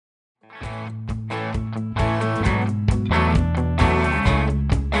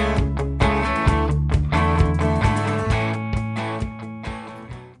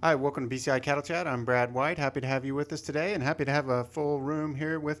Hi, welcome to BCI Cattle Chat. I'm Brad White. Happy to have you with us today and happy to have a full room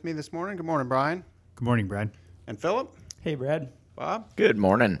here with me this morning. Good morning, Brian. Good morning, Brad. And Philip. Hey, Brad. Bob. Good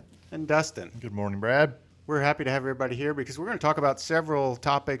morning. And Dustin. Good morning, Brad. We're happy to have everybody here because we're going to talk about several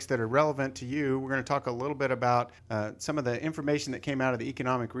topics that are relevant to you. We're going to talk a little bit about some of the information that came out of the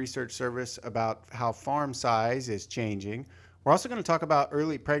Economic Research Service about how farm size is changing. We're also going to talk about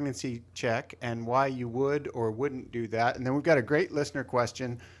early pregnancy check and why you would or wouldn't do that. And then we've got a great listener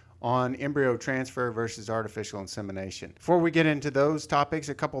question on embryo transfer versus artificial insemination. Before we get into those topics,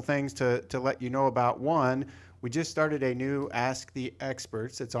 a couple things to let you know about. One, we just started a new Ask the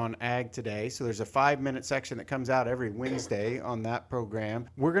Experts. It's on Ag Today. So there's a 5-minute section that comes out every Wednesday on that program.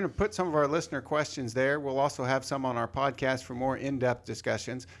 We're going to put some of our listener questions there. We'll also have some on our podcast for more in-depth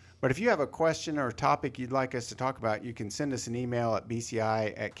discussions. But if you have a question or a topic you'd like us to talk about, you can send us an email at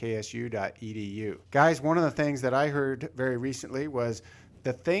bci@ksu.edu. Guys, one of the things that I heard very recently was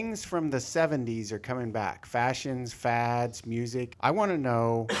the things from the 70s are coming back. Fashions, fads, music. I want to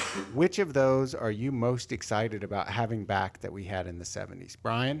know which of those are you most excited about having back that we had in the 70s?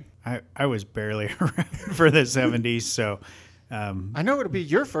 Brian? I was barely around for the 70s, so... I know it'll be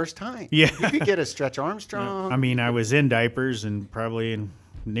your first time. Yeah. You could get a Stretch Armstrong. I mean, I was in diapers and probably in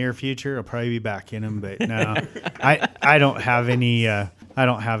near future I'll probably be back in them, but no, I don't have any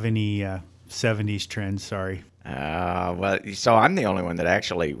 70s trends. Sorry. Well, so I'm the only one that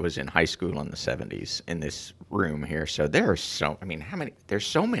actually was in high school in the 70s in this room here. So there are there's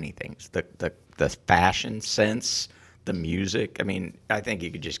so many things. The fashion sense, the music. I mean, I think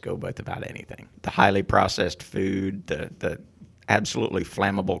you could just go with about anything. The highly processed food, the absolutely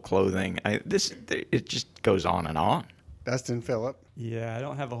flammable clothing. It just goes on and on. Dustin, Philip. Yeah, I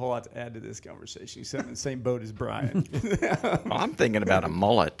don't have a whole lot to add to this conversation. You sit in the same boat as Brian. Well, I'm thinking about a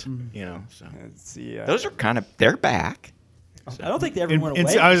mullet, So those are they're back. I don't think they ever went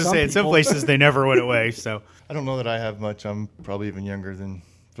away. I was going to say, in some places they never went away. So I don't know that I have much. I'm probably even younger than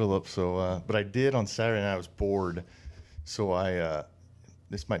Philip. So, but I did on Saturday night. I was bored, so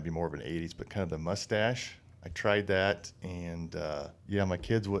this might be more of an '80s, but kind of the mustache. I tried that, and my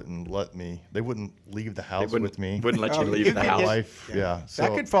kids wouldn't let me. They wouldn't leave the house with me. Wouldn't let you leave the house. Wife, yeah. So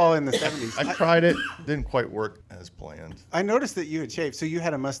that could fall in the 70s. I tried it. Didn't quite work as planned. I noticed that you had shaved, so you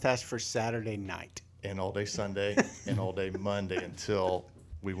had a mustache for Saturday night. And all day Sunday, and all day Monday until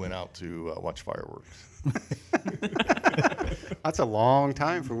we went out to watch fireworks. That's a long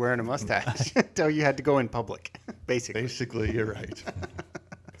time for wearing a mustache until you had to go in public, basically. Basically, you're right.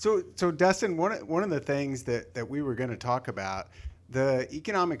 So Dustin, one of the things that we were going to talk about, the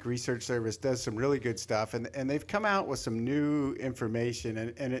Economic Research Service does some really good stuff, and they've come out with some new information,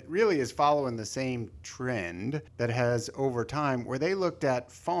 and it really is following the same trend that has over time, where they looked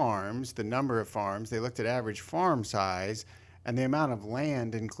at farms, the number of farms, they looked at average farm size, and the amount of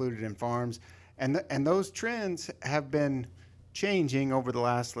land included in farms, and those trends have been changing over the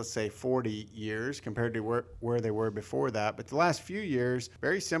last, let's say, 40 years compared to where they were before that. But the last few years,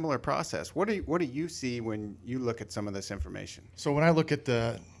 very similar process. What do you see when you look at some of this information? So when I look at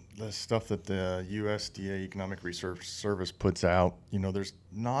the stuff that the USDA Economic Research Service puts out, there's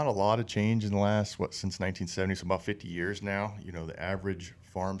not a lot of change in the last, since 1970, so about 50 years now. The average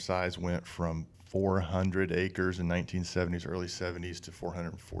farm size went from 400 acres in 1970s, early 70s to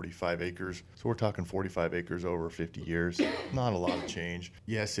 445 acres. So we're talking 45 acres over 50 years. Not a lot of change.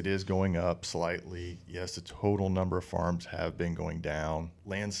 Yes, it is going up slightly. Yes, the total number of farms have been going down.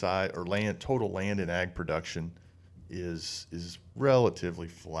 Total land and ag production is relatively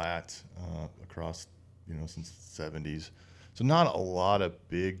flat across, since the 70s. So not a lot of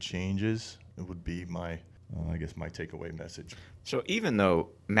big changes. It would be my takeaway message. So even though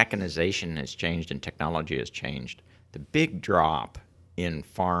mechanization has changed and technology has changed, the big drop in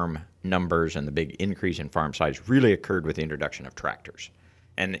farm numbers and the big increase in farm size really occurred with the introduction of tractors.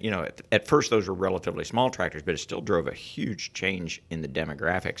 And, at first those were relatively small tractors, but it still drove a huge change in the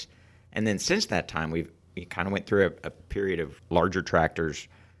demographics. And then since that time, we kind of went through a period of larger tractors,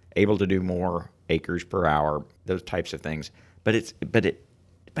 able to do more acres per hour, those types of things. But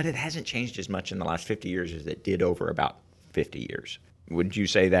it hasn't changed as much in the last 50 years as it did over about 50 years. Would you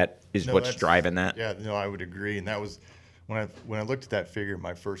say that is what's driving that? Yeah, no, I would agree. And that was when I looked at that figure,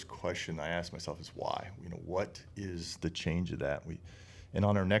 my first question I asked myself is why? What is the change of that? And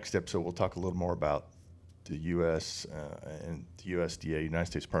on our next episode, we'll talk a little more about the U.S. And the USDA, United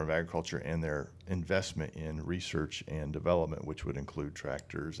States Department of Agriculture, and their investment in research and development, which would include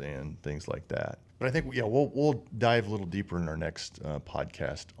tractors and things like that. But I think we'll dive a little deeper in our next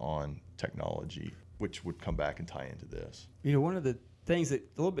podcast on technology, which would come back and tie into this. One of the things that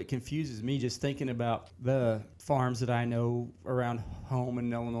a little bit confuses me just thinking about the farms that I know around home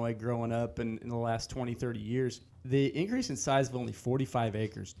in Illinois growing up and in the last 20, 30 years. The increase in size of only 45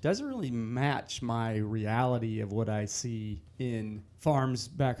 acres doesn't really match my reality of what I see in farms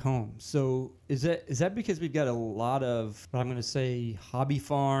back home. So is that because we've got a lot of, I'm going to say, hobby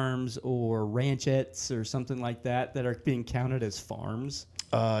farms or ranchettes or something like that are being counted as farms?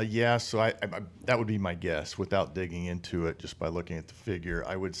 Yeah, so I that would be my guess without digging into it. Just by looking at the figure,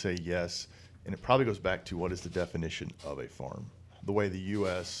 I would say yes, and it probably goes back to what is the definition of a farm. The way the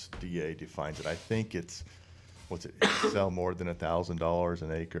USDA defines it, I think it's sell more than $1,000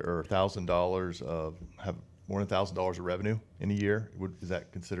 an acre, or $1,000 of have more than $1,000 of revenue in a year. Is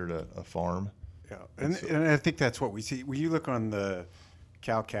that considered a farm? Yeah, and I think that's what we see. When you look on the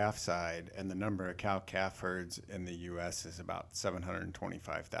cow-calf side, and the number of cow-calf herds in the U.S. is about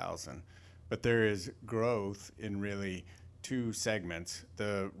 725,000. But there is growth in really two segments,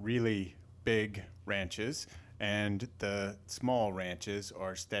 the really big ranches and the small ranches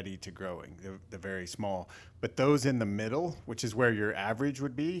are steady to growing, the very small. But those in the middle, which is where your average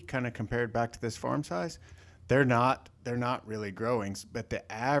would be, kind of compared back to this farm size, they're not really growing, but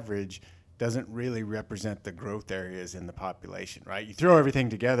the average doesn't really represent the growth areas in the population, right? You throw everything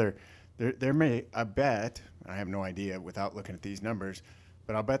together, there may, I bet, I have no idea without looking at these numbers,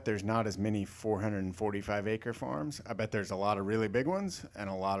 but I'll bet there's not as many 445 acre farms. I bet there's a lot of really big ones and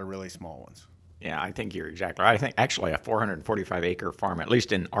a lot of really small ones. Yeah, I think you're exactly right. I think actually a 445 acre farm, at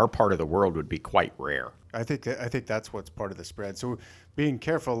least in our part of the world, would be quite rare. I think that's what's part of the spread. So being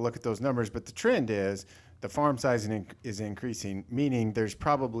careful to look at those numbers, but the trend is the farm size is increasing, meaning there's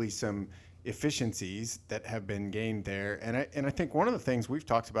probably some efficiencies that have been gained there. And I think one of the things we've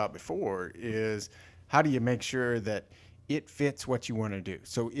talked about before is how do you make sure that it fits what you want to do?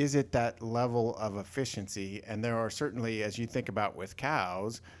 So is it that level of efficiency? And there are certainly, as you think about with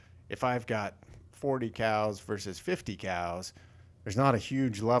cows, if I've got 40 cows versus 50 cows, there's not a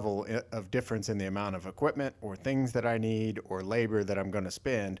huge level of difference in the amount of equipment or things that I need or labor that I'm going to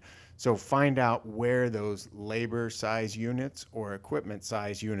spend. So find out where those labor size units or equipment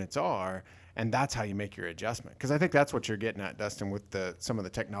size units are, and that's how you make your adjustment. Because I think that's what you're getting at, Dustin, with some of the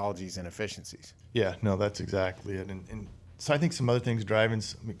technologies and efficiencies. Yeah, no, that's exactly it. And so I think some other things driving,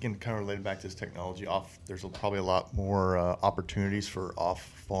 again, kind of related back to this technology, there's probably a lot more opportunities for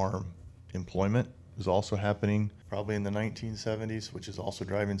off-farm employment is also happening probably in the 1970s, which is also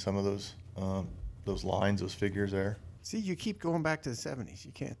driving some of those lines, those figures there. See, you keep going back to the 70s.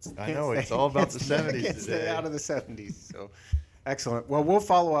 You can't. I know, it's all about the 70s can't today. Stay out of the 70s. So, excellent. Well, we'll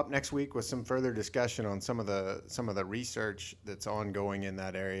follow up next week with some further discussion on some of the research that's ongoing in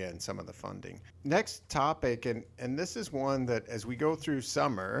that area and some of the funding. Next topic, and this is one that as we go through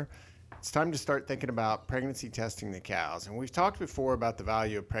summer, it's time to start thinking about pregnancy testing the cows. And we've talked before about the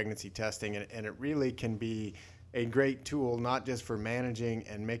value of pregnancy testing, and it really can be a great tool, not just for managing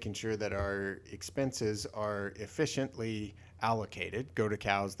and making sure that our expenses are efficiently allocated, go to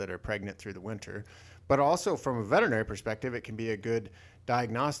cows that are pregnant through the winter, but also from a veterinary perspective, it can be a good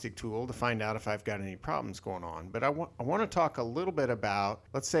diagnostic tool to find out if I've got any problems going on. But I want to talk a little bit about,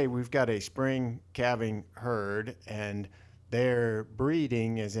 let's say we've got a spring calving herd and their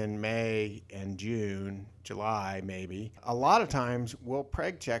breeding is in May and June, July maybe. A lot of times we'll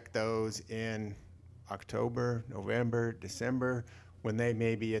preg check those in October, November, December, when they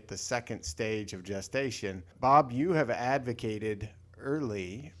may be at the second stage of gestation. Bob, you have advocated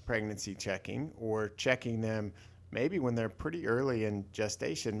early pregnancy checking or checking them maybe when they're pretty early in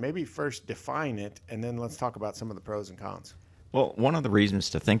gestation. Maybe first define it, and then let's talk about some of the pros and cons. Well, one of the reasons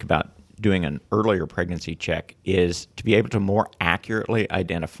to think about doing an earlier pregnancy check is to be able to more accurately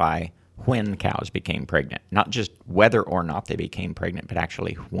identify when cows became pregnant, not just whether or not they became pregnant, but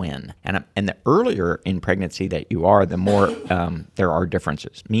actually when. And the earlier in pregnancy that you are, the more there are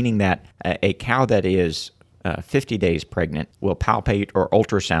differences, meaning that a cow that is 50 days pregnant will palpate or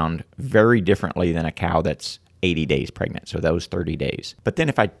ultrasound very differently than a cow that's 80 days pregnant, so those 30 days. But then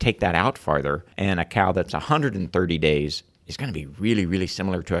if I take that out farther, and a cow that's 130 days is going to be really, really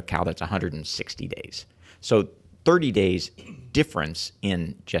similar to a cow that's 160 days. So 30 days difference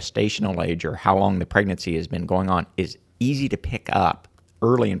in gestational age or how long the pregnancy has been going on is easy to pick up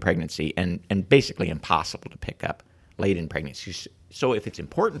early in pregnancy and basically impossible to pick up late in pregnancy. So if it's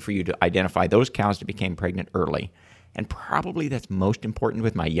important for you to identify those cows that became pregnant early, and probably that's most important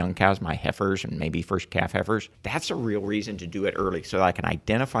with my young cows, my heifers and maybe first calf heifers, that's a real reason to do it early so that I can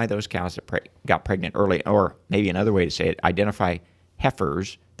identify those cows that got pregnant early, or maybe another way to say it, identify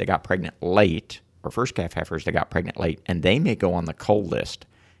heifers that got pregnant late or first calf heifers that got pregnant late, and they may go on the cull list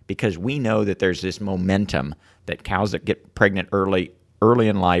because we know that there's this momentum that cows that get pregnant early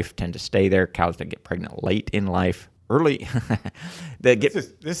in life tend to stay there. Cows that get pregnant late in life, early, that get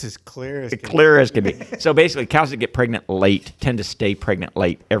This is clear as clear as can be. So basically, cows that get pregnant late tend to stay pregnant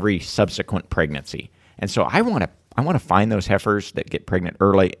late every subsequent pregnancy. And so I want to find those heifers that get pregnant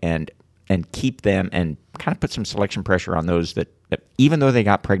early and keep them and kind of put some selection pressure on those that even though they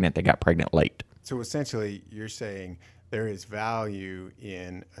got pregnant late. So essentially, you're saying there is value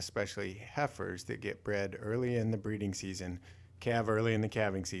in especially heifers that get bred early in the breeding season, calve early in the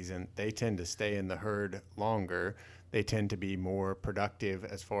calving season. They tend to stay in the herd longer. They tend to be more productive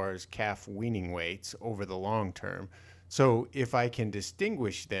as far as calf weaning weights over the long term. So if I can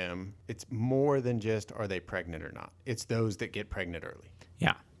distinguish them, it's more than just are they pregnant or not. It's those that get pregnant early.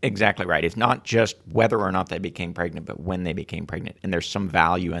 Yeah, exactly right. It's not just whether or not they became pregnant, but when they became pregnant. And there's some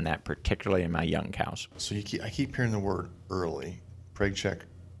value in that, particularly in my young cows. So I keep hearing the word early, preg check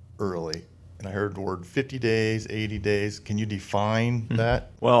early. And I heard the word 50 days, 80 days. Can you define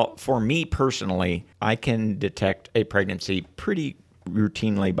that? Well, for me personally, I can detect a pregnancy pretty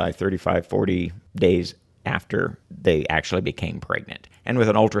routinely by 35, 40 days after they actually became pregnant. And with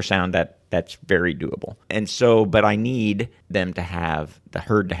an ultrasound, that's very doable. And so, but I need them to have, the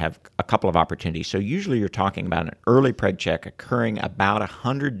herd to have a couple of opportunities. So usually you're talking about an early preg check occurring about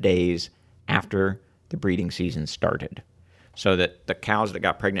 100 days after the breeding season started. So that the cows that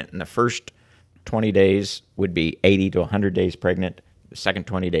got pregnant in the first 20 days would be 80 to 100 days pregnant. The second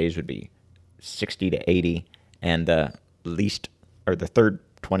 20 days would be 60 to 80. And the third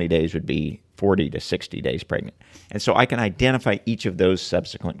 20 days would be 40 to 60 days pregnant. And so I can identify each of those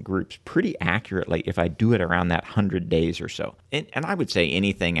subsequent groups pretty accurately if I do it around that 100 days or so. And I would say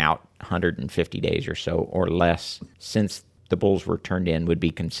anything out 150 days or so or less since the bulls were turned in would be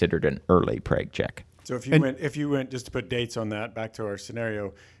considered an early preg check. So if you went just to put dates on that, back to our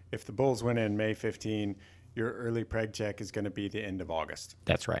scenario, if the bulls went in May 15, your early preg check is going to be the end of August.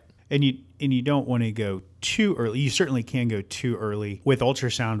 That's right. And you don't want to go too early. You certainly can go too early. With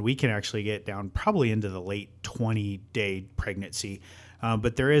ultrasound, we can actually get down probably into the late 20-day pregnancy.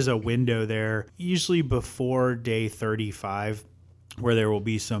 But there is a window there, usually before day 35, where there will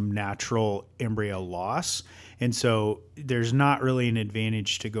be some natural embryo loss. And so there's not really an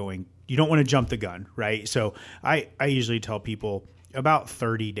advantage to going. You don't want to jump the gun, right? So I usually tell people about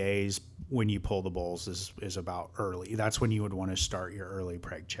 30 days when you pull the bulls is about early. That's when you would want to start your early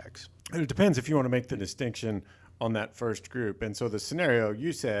preg checks. And it depends if you want to make the distinction on that first group. And so the scenario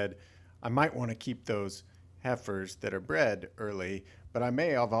you said, I might want to keep those heifers that are bred early, but I may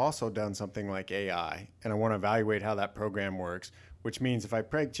have also done something like AI, and I want to evaluate how that program works, which means if I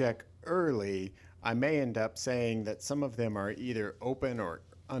preg check early, I may end up saying that some of them are either open or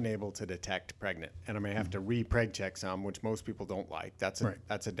unable to detect pregnant, and I may have to re-preg check some, which most people don't like. That's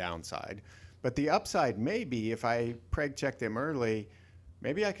a downside. But the upside may be if I preg check them early,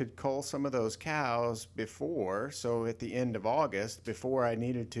 maybe I could cull some of those cows before, so at the end of August, before I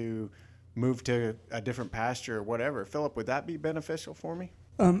needed to move to a different pasture or whatever. Philip, would that be beneficial for me?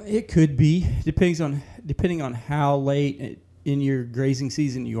 It could be, depending on how late in your grazing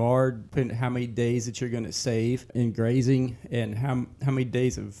season you are, depending on how many days that you're going to save in grazing and how many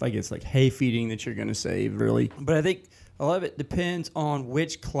days of, I guess, like hay feeding that you're going to save, really. But I think a lot of it depends on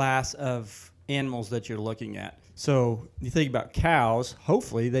which class of animals that you're looking at. So you think about cows,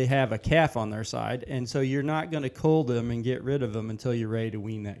 hopefully they have a calf on their side, and so you're not going to cull them and get rid of them until you're ready to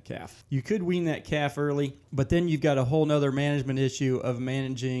wean that calf. You could wean that calf early, but then you've got a whole nother management issue of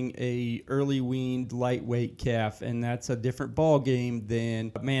managing a early weaned lightweight calf, and that's a different ball game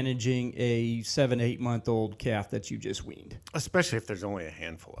than managing a 7-8 month old calf that you just weaned. Especially if there's only a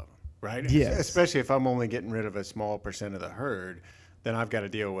handful of them, right? Yes. Especially if I'm only getting rid of a small percent of the herd, then I've got to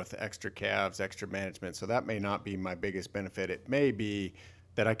deal with extra calves, extra management. So that may not be my biggest benefit. It may be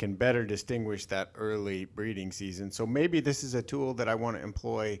that I can better distinguish that early breeding season. So maybe this is a tool that I want to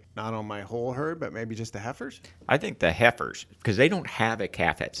employ not on my whole herd, but maybe just the heifers? I think the heifers, because they don't have a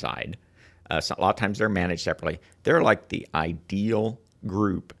calf at side, so a lot of times they're managed separately. They're like the ideal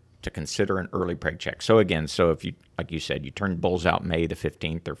group to consider an early preg check. So again, if you, like you said, you turn bulls out May the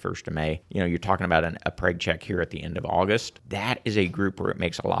 15th or 1st of May, you're talking about a preg check here at the end of August. That is a group where it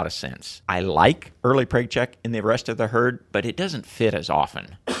makes a lot of sense. I like early preg check in the rest of the herd, but it doesn't fit as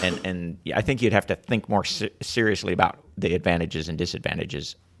often. And I think you'd have to think more seriously about the advantages and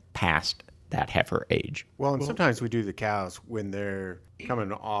disadvantages past that heifer age. Well, and sometimes we do the cows when they're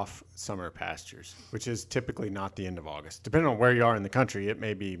coming off summer pastures, which is typically not the end of August. Depending on where you are in the country, it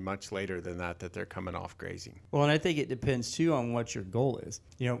may be much later than that they're coming off grazing. Well, and I think it depends too on what your goal is.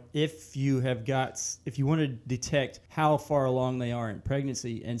 If you want to detect how far along they are in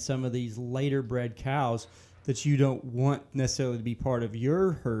pregnancy, and some of these later bred cows that you don't want necessarily to be part of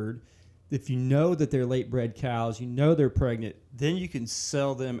your herd, if you know that they're late bred cows, they're pregnant, then you can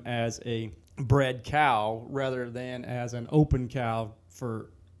sell them as a bred cow rather than as an open cow for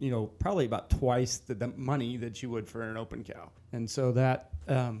probably about twice the money that you would for an open cow. And so that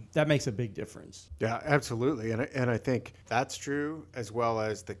makes a big difference. Yeah, absolutely. And I think that's true, as well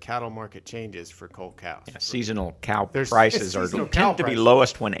as the cattle market changes for cull cows. Yeah, seasonal cow There's- prices it's seasonal tend cow to be prices.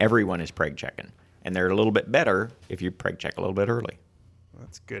 lowest when everyone is preg checking. And they're a little bit better if you preg check a little bit early.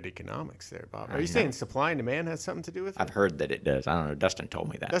 That's good economics there, Bob. I Are you know. saying supply and demand has something to do with it? I've heard that it does. I don't know. Dustin told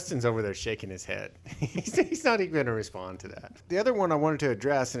me that. Dustin's over there shaking his head. He's not even going to respond to that. The other one I wanted to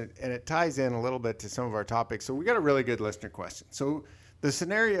address, and it ties in a little bit to some of our topics. So we got a really good listener question. So the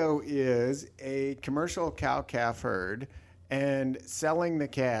scenario is a commercial cow-calf herd and selling the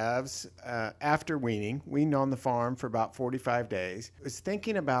calves after weaned on the farm for about 45 days, was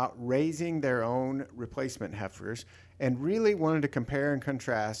thinking about raising their own replacement heifers and really wanted to compare and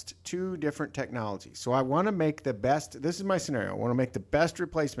contrast two different technologies. So I want to make the best, this is my scenario, I want to make the best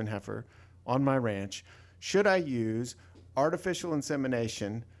replacement heifer on my ranch. Should I use artificial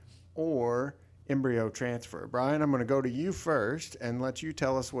insemination or embryo transfer? Brian, I'm going to go to you first and let you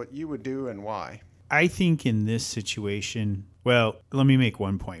tell us what you would do and why. I think in this situation, well, let me make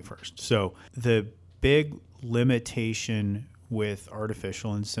one point first. So the big limitation with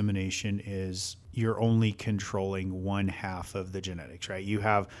artificial insemination is you're only controlling one half of the genetics, right? You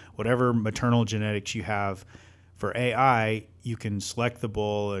have whatever maternal genetics you have. For AI, you can select the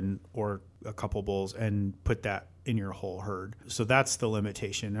bull or a couple bulls and put that in your whole herd. So that's the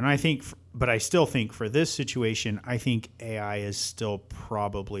limitation. And I still think for this situation, I think AI is still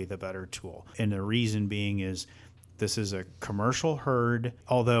probably the better tool. And the reason being is this is a commercial herd,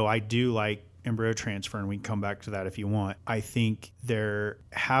 although I do like embryo transfer, and we can come back to that if you want. I think they're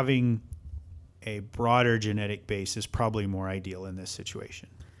having a broader genetic base is probably more ideal in this situation.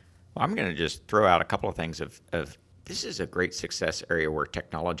 Well, I'm going to just throw out a couple of things of this is a great success area where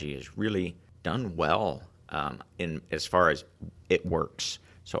technology has really done well in as far as it works.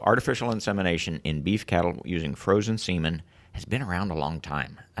 So artificial insemination in beef cattle using frozen semen has been around a long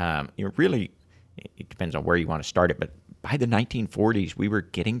time. It depends on where you want to start it, but by the 1940s, we were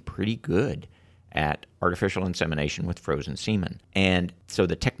getting pretty good at artificial insemination with frozen semen. And so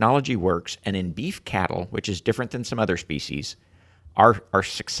the technology works. And in beef cattle, which is different than some other species, our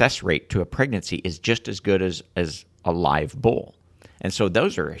success rate to a pregnancy is just as good as a live bull. And so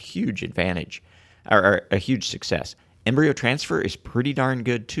those are a huge advantage, or a huge success. Embryo transfer is pretty darn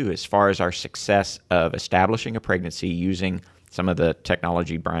good too, as far as our success of establishing a pregnancy using some of the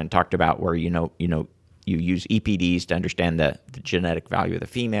technology Brian talked about, where you use EPDs to understand the genetic value of the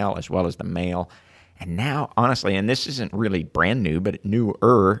female as well as the male. And now, honestly, and this isn't really brand new, but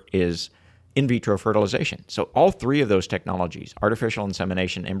newer, is in vitro fertilization. So all three of those technologies, artificial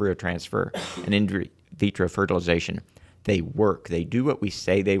insemination, embryo transfer, and in vitro fertilization, they work. They do what we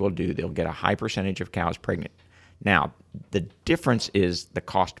say they will do. They'll get a high percentage of cows pregnant. Now, the difference is the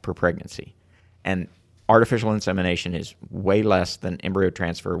cost per pregnancy. And artificial insemination is way less than embryo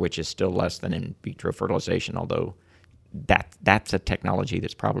transfer, which is still less than in vitro fertilization, although that's a technology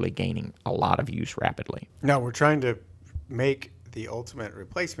that's probably gaining a lot of use rapidly. Now, we're trying to make the ultimate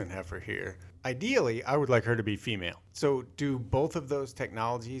replacement heifer here. Ideally, I would like her to be female. So do both of those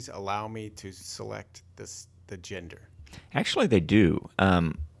technologies allow me to select the gender? Actually, they do.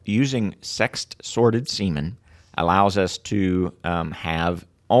 Using sexed sorted semen allows us to have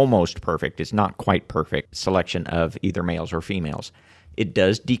almost perfect, it's not quite perfect, selection of either males or females. It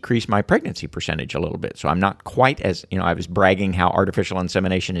does decrease my pregnancy percentage a little bit. So I'm not quite as, I was bragging how artificial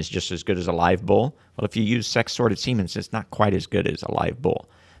insemination is just as good as a live bull. Well, if you use sex sorted semen, it's not quite as good as a live bull.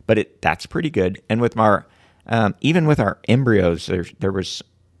 But that's pretty good. And with our, even with our embryos,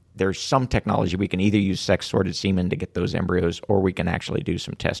 there's some technology. We can either use sex sorted semen to get those embryos, or we can actually do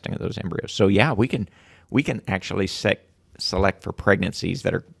some testing of those embryos. So yeah, we can actually select for pregnancies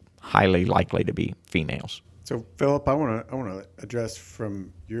that are highly likely to be females. So Philip, I want to address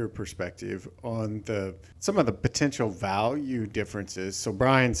from your perspective on some of the potential value differences. So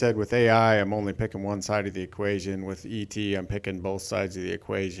Brian said with AI, I'm only picking one side of the equation. With ET, I'm picking both sides of the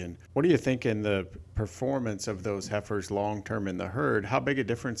equation. What do you think in the performance of those heifers long term in the herd? How big a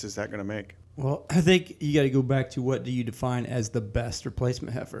difference is that going to make? Well, I think you got to go back to what do you define as the best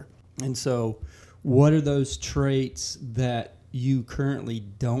replacement heifer. And so what are those traits that you currently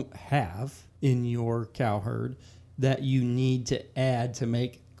don't have in your cow herd that you need to add to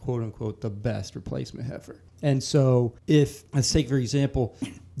make, quote unquote, the best replacement heifer? And so if, let's take for example,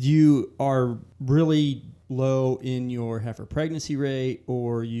 you are really low in your heifer pregnancy rate,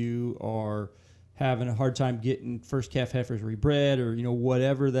 or you are having a hard time getting first calf heifers rebred, or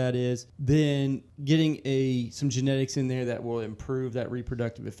whatever that is, then getting some genetics in there that will improve that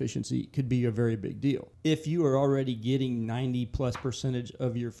reproductive efficiency could be a very big deal. If you are already getting 90+%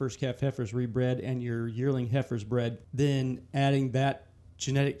 of your first calf heifers rebred and your yearling heifers bred, then adding that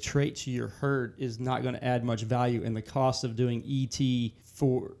genetic trait to your herd is not going to add much value, and the cost of doing ET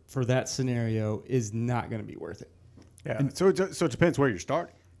for that scenario is not going to be worth it. Yeah. And so it depends where you're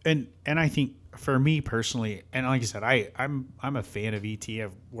starting. And I think for me personally, and like I said, I'm a fan of ET.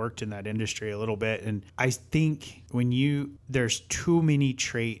 I've worked in that industry a little bit, and I think there's too many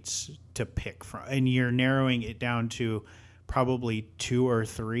traits to pick from, and you're narrowing it down to probably 2 or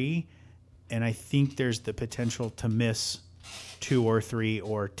 3, and I think there's the potential to miss 2 or 3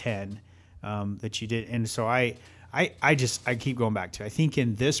 or 10 that you did. And so I keep going back to, I think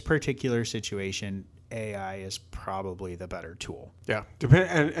in this particular situation, AI is probably the better tool. Yeah,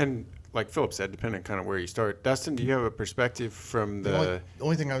 and like Philip said, depending on kind of where you start. Dustin, do you have a perspective from the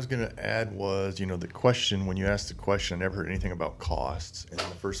only thing I was going to add was, the question, when you asked the question, I never heard anything about costs. And in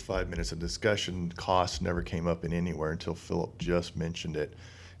the first 5 minutes of discussion, costs never came up in anywhere until Philip just mentioned it.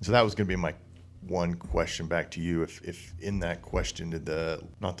 And so that was going to be my one question back to you. If in that question, did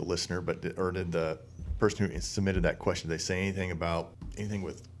not the listener, but did the person who submitted that question, did they say anything about anything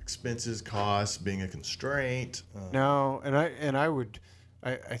with expenses, costs being a constraint? No,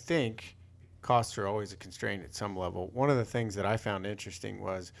 I think costs are always a constraint at some level. One of the things that I found interesting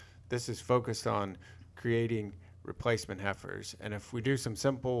was this is focused on creating replacement heifers. And if we do some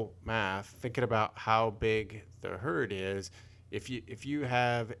simple math, thinking about how big the herd is, if you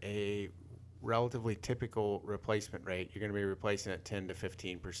have a relatively typical replacement rate, you're going to be replacing at 10 to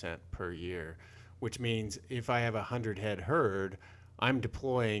 15% per year, which means if I have a 100 head herd, I'm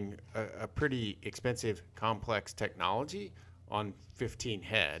deploying a pretty expensive, complex technology on 15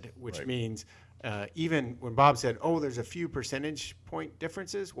 head, which right. means even when Bob said, there's a few percentage point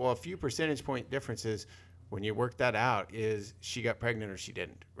differences, well, a few percentage point differences, when you work that out, is she got pregnant or she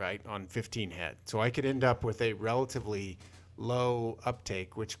didn't, right, on 15 head. So I could end up with a relatively low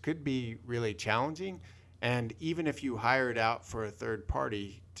uptake, which could be really challenging. And even if you hire it out for a third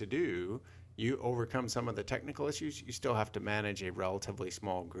party to do, you overcome some of the technical issues, you still have to manage a relatively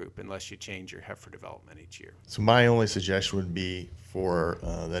small group unless you change your heifer development each year. So my only suggestion would be for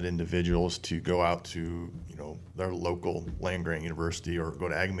that individuals to go out to their local land-grant university or go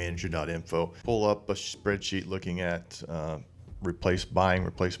to agmanager.info, pull up a spreadsheet looking at buying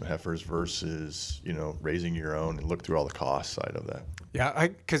replacement heifers versus raising your own, and look through all the cost side of that. Yeah,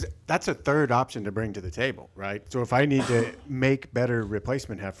 because that's a third option to bring to the table, right? So if I need to make better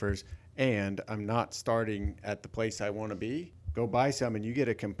replacement heifers and I'm not starting at the place I want to be, go buy some and you get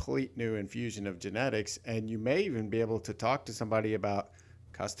a complete new infusion of genetics, and you may even be able to talk to somebody about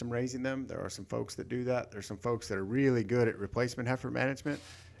custom raising them. There are some folks that do that. There's some folks that are really good at replacement heifer management,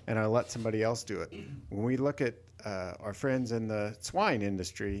 and I'll let somebody else do it. When we look at our friends in the swine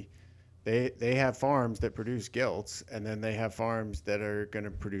industry, they have farms that produce gilts, and then they have farms that are going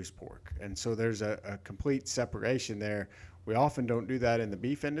to produce pork. And so there's a complete separation there. We often don't do that in the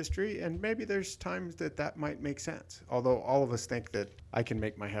beef industry, and maybe there's times that might make sense, although all of us think that I can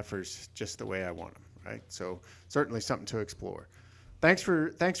make my heifers just the way I want them, right? So certainly something to explore. Thanks for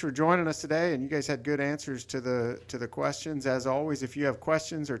joining us today, and you guys had good answers to the questions. As always, if you have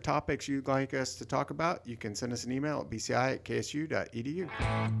questions or topics you'd like us to talk about, you can send us an email at bci@ksu.edu.